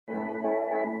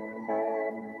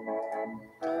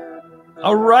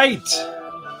All right.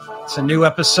 It's a new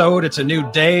episode. It's a new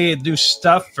day, new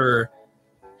stuff for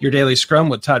your daily Scrum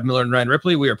with Todd Miller and Ryan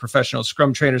Ripley. We are professional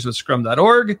Scrum trainers with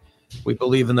Scrum.org. We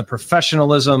believe in the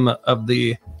professionalism of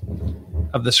the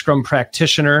Scrum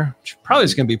practitioner, which probably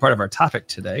is going to be part of our topic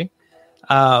today.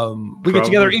 We get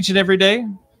together each and every day.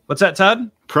 What's that, Todd?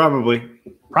 Probably.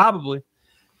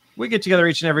 We get together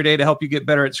each and every day to help you get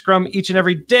better at Scrum each and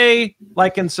every day.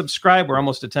 Like and subscribe. We're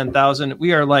almost at 10,000.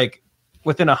 We are like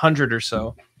within 100 or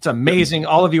so. It's amazing.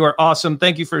 All of you are awesome.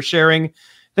 Thank you for sharing.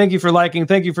 Thank you for liking.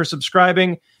 Thank you for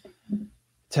subscribing.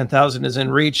 10,000 is in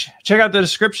reach. Check out the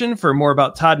description for more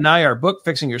about Todd and I, our book,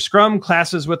 Fixing Your Scrum,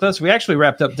 classes with us. We actually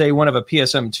wrapped up day one of a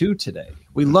PSM2 today.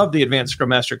 We love the Advanced Scrum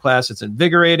Master class. It's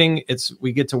invigorating.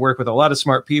 We get to work with a lot of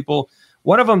smart people.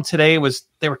 One of them today was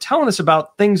they were telling us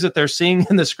about things that they're seeing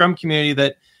in the Scrum community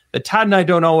that Todd and I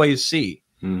don't always see.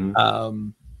 Mm-hmm.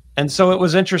 And so it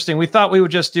was interesting. We thought we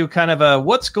would just do kind of a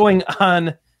what's going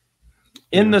on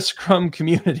in the Scrum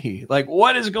community. Like,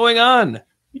 what is going on?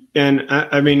 And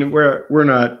I mean, we're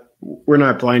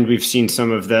not blind. We've seen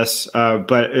some of this,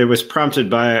 but it was prompted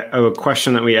by a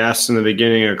question that we asked in the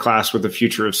beginning of class what the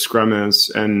future of Scrum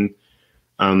is. And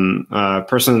a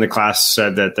person in the class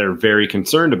said that they're very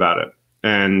concerned about it.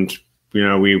 And,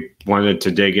 we wanted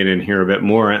to dig in and hear a bit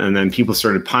more. And then people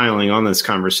started piling on this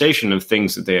conversation of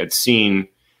things that they had seen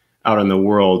out in the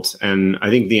world. And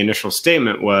I think the initial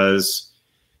statement was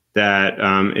that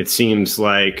it seems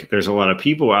like there's a lot of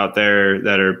people out there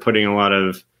that are putting a lot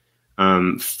of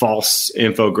false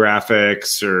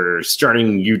infographics or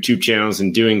starting YouTube channels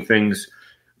and doing things.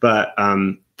 But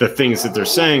the things that they're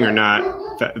saying are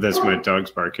not, that's my dog's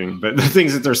barking, but the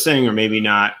things that they're saying are maybe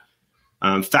not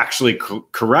factually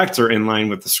correct or in line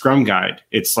with the Scrum Guide.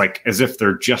 It's like as if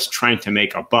they're just trying to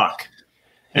make a buck.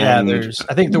 And,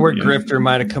 I think the word grifter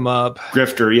might have come up.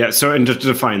 Grifter, yeah. So, and to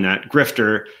define that,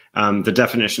 grifter, the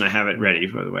definition, I have it ready,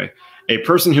 by the way. A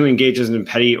person who engages in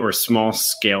petty or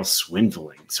small-scale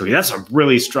swindling. So that's a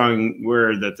really strong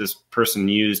word that this person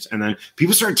used. And then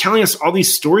people started telling us all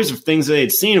these stories of things they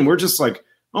had seen, and we're just like,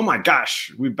 oh my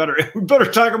gosh, we better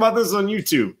talk about this on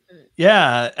YouTube.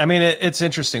 Yeah, I mean, it's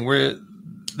interesting.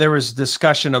 There was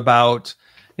discussion about,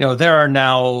 there are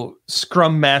now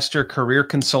Scrum Master career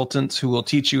consultants who will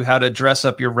teach you how to dress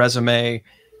up your resume,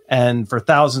 and for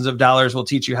thousands of dollars will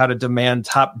teach you how to demand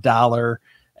top dollar,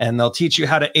 and they'll teach you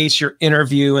how to ace your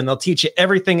interview, and they'll teach you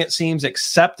everything it seems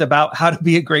except about how to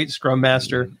be a great Scrum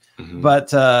Master. Mm-hmm. But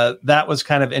that was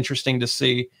kind of interesting to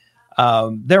see.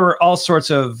 There were all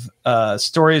sorts of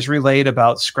stories relayed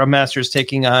about Scrum Masters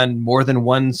taking on more than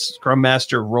one Scrum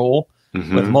Master role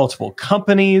with multiple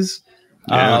companies.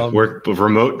 Yeah, work with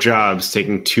remote jobs,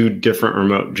 taking two different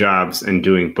remote jobs and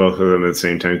doing both of them at the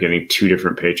same time, getting two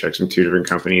different paychecks from two different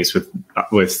companies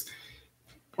with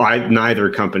neither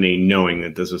company knowing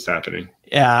that this was happening.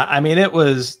 Yeah, I mean,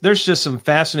 there's just some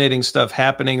fascinating stuff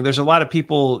happening. There's a lot of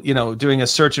people, doing a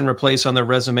search and replace on their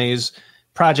resumes,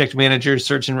 project managers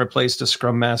search and replace to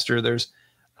Scrum Master.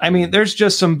 There's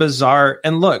just some bizarre,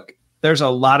 and look, there's a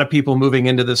lot of people moving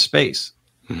into this space.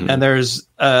 And there's,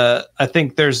 I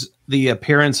think there's the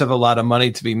appearance of a lot of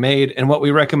money to be made. And what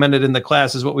we recommended in the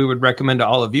class is what we would recommend to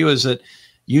all of you is that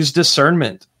use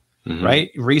discernment, right?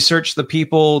 Research the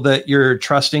people that you're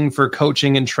trusting for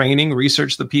coaching and training.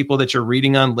 Research the people that you're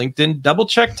reading on LinkedIn. Double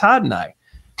check Todd and I.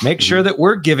 Make sure that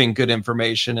we're giving good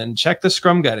information, and check the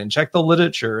Scrum Guide and check the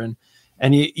literature.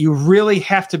 And you really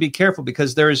have to be careful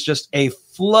because there is just a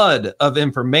flood of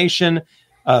information,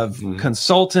 of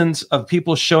consultants, of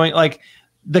people showing like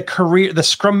the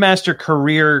Scrum Master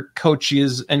career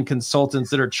coaches and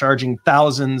consultants that are charging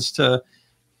thousands to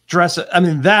dress. I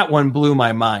mean, that one blew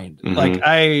my mind. Like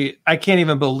I can't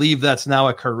even believe that's now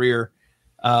a career.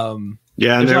 Yeah.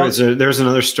 And there's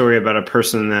another story about a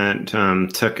person that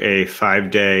took a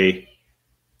 5-day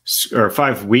or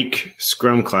 5-week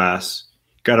Scrum class,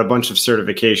 got a bunch of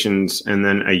certifications, and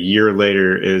then a year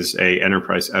later is a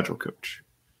enterprise agile coach.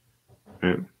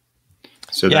 Right.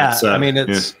 So that's,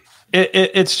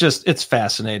 it's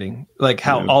fascinating, like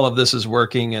how all of this is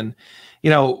working. And,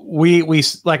 we,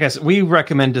 like I said, we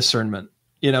recommend discernment,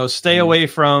 stay away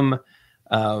from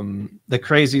the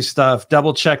crazy stuff,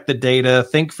 double check the data,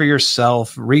 think for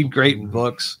yourself, read great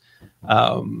books,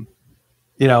 and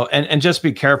just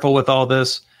be careful with all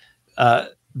this. A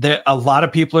lot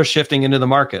of people are shifting into the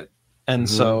market. And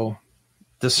so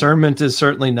discernment is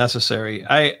certainly necessary.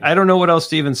 I don't know what else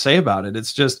to even say about it.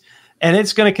 It's just, and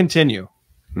it's going to continue,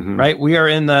 right? We are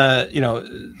in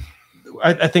the,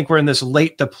 I think we're in this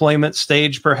late deployment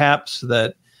stage, perhaps,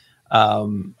 that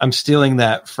I'm stealing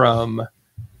that from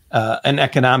an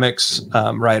economics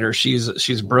writer.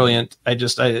 She's brilliant.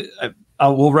 I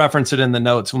We'll reference it in the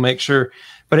notes. We'll make sure,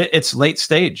 but it's late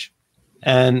stage,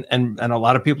 and a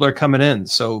lot of people are coming in.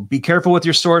 So be careful with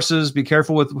your sources. Be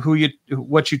careful with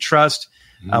what you trust.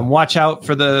 Watch out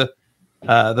for the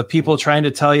people trying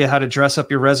to tell you how to dress up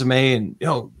your resume, and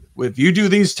if you do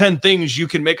these 10 things, you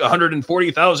can make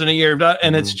 $140,000 a year.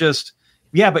 And it's just,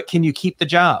 but can you keep the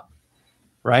job?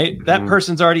 Right? Mm-hmm. That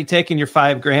person's already taken your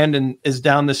 $5,000 and is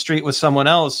down the street with someone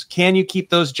else. Can you keep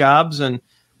those jobs? And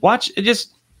watch it.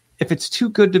 Just, if it's too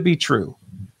good to be true,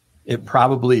 it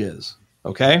probably is.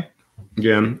 Okay.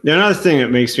 Yeah. Another thing that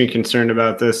makes me concerned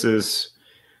about this is,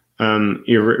 I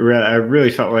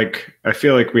really I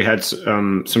feel like we had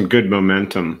some good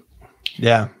momentum.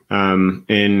 Yeah.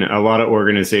 In a lot of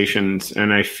organizations,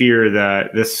 and I fear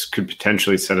that this could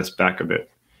potentially set us back a bit.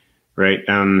 Right.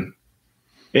 And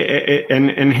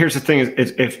here's the thing: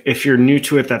 is if you're new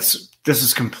to it, this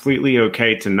is completely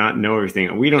okay to not know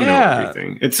everything. We don't know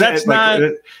everything. This is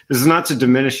not to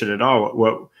diminish it at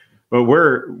all.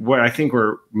 What I think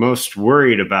we're most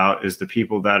worried about is the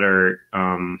people that are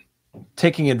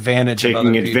taking advantage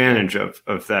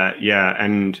of that. Yeah.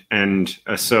 And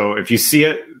so if you see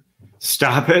it,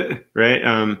 stop it.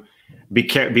 Right.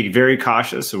 Be very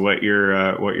cautious of what you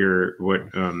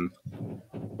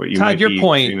Todd, your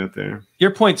point.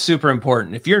 Your point's super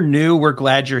important. If you're new, we're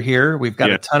glad you're here. We've got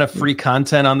a ton of free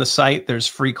content on the site. There's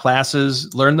free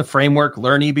classes. Learn the framework.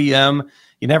 Learn EBM.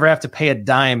 You never have to pay a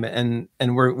dime. And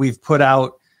we've put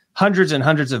out hundreds and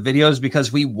hundreds of videos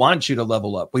because we want you to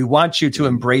level up. We want you to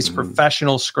embrace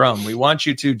professional Scrum. We want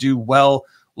you to do well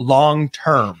long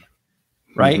term.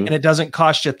 Right. Mm-hmm. And it doesn't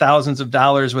cost you thousands of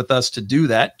dollars with us to do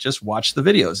that. Just watch the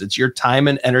videos. It's your time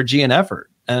and energy and effort.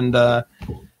 And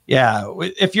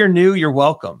if you're new, you're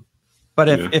welcome. But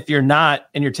if you're not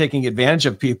and you're taking advantage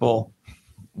of people,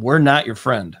 we're not your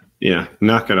friend. Yeah.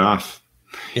 Knock it off.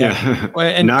 Yeah.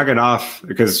 And knock it off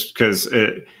because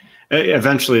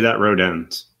eventually that road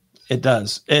ends. It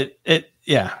does. And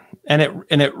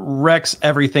it wrecks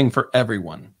everything for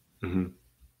everyone. Mm-hmm.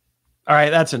 All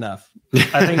right, that's enough.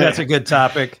 I think that's a good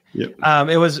topic. Yep.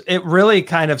 It really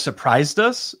kind of surprised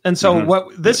us. And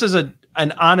so this is an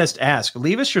honest ask.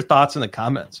 Leave us your thoughts in the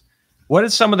comments. What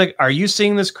is are you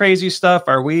seeing this crazy stuff?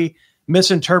 Are we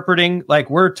misinterpreting? Like,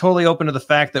 we're totally open to the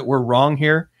fact that we're wrong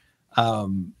here.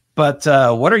 But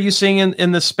what are you seeing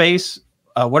in this space?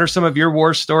 What are some of your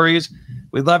war stories?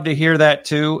 We'd love to hear that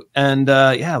too. And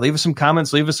leave us some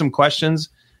comments, leave us some questions,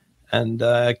 and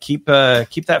keep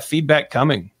that feedback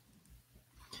coming.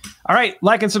 All right,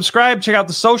 like and subscribe. Check out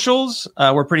the socials.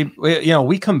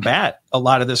 We combat a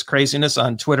lot of this craziness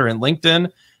on Twitter and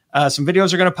LinkedIn. Some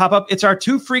videos are going to pop up. It's our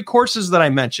 2 free courses that I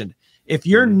mentioned. If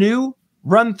you're new,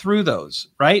 run through those,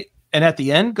 right? And at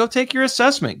the end, go take your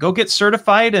assessment. Go get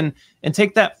certified and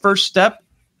take that first step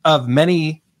of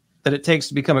many that it takes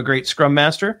to become a great Scrum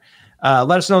Master.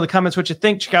 Let us know in the comments what you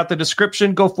think. Check out the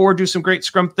description. Go forward, do some great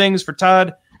Scrum things. For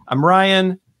Todd, I'm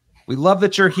Ryan. We love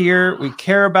that you're here. We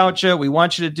care about you. We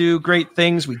want you to do great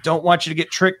things. We don't want you to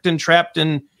get tricked and trapped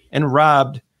and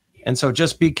robbed. And so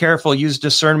just be careful, use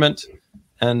discernment,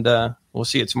 and we'll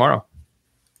see you tomorrow.